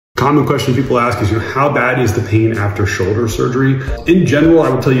Common question people ask is, how bad is the pain after shoulder surgery? In general, I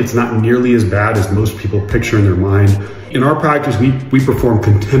would tell you it's not nearly as bad as most people picture in their mind. In our practice, we perform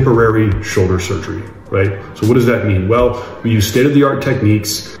contemporary shoulder surgery, right? So what does that mean? Well, we use state-of-the-art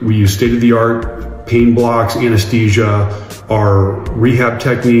techniques. We use state-of-the-art pain blocks, anesthesia, our rehab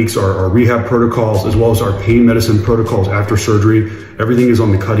techniques, our rehab protocols, as well as our pain medicine protocols after surgery. Everything is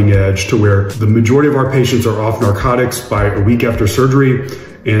on the cutting edge to where the majority of our patients are off narcotics by a week after surgery.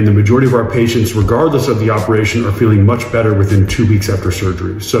 And the majority of our patients, regardless of the operation, are feeling much better within 2 weeks after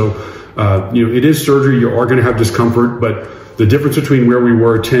surgery. So, it is surgery. You are going to have discomfort, but the difference between where we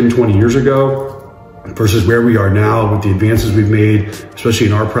were 10, 20 years ago versus where we are now with the advances we've made, especially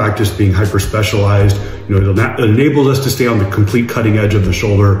in our practice being hyper-specialized, it enables us to stay on the complete cutting edge of the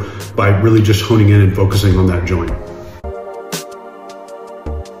shoulder by really just honing in and focusing on that joint.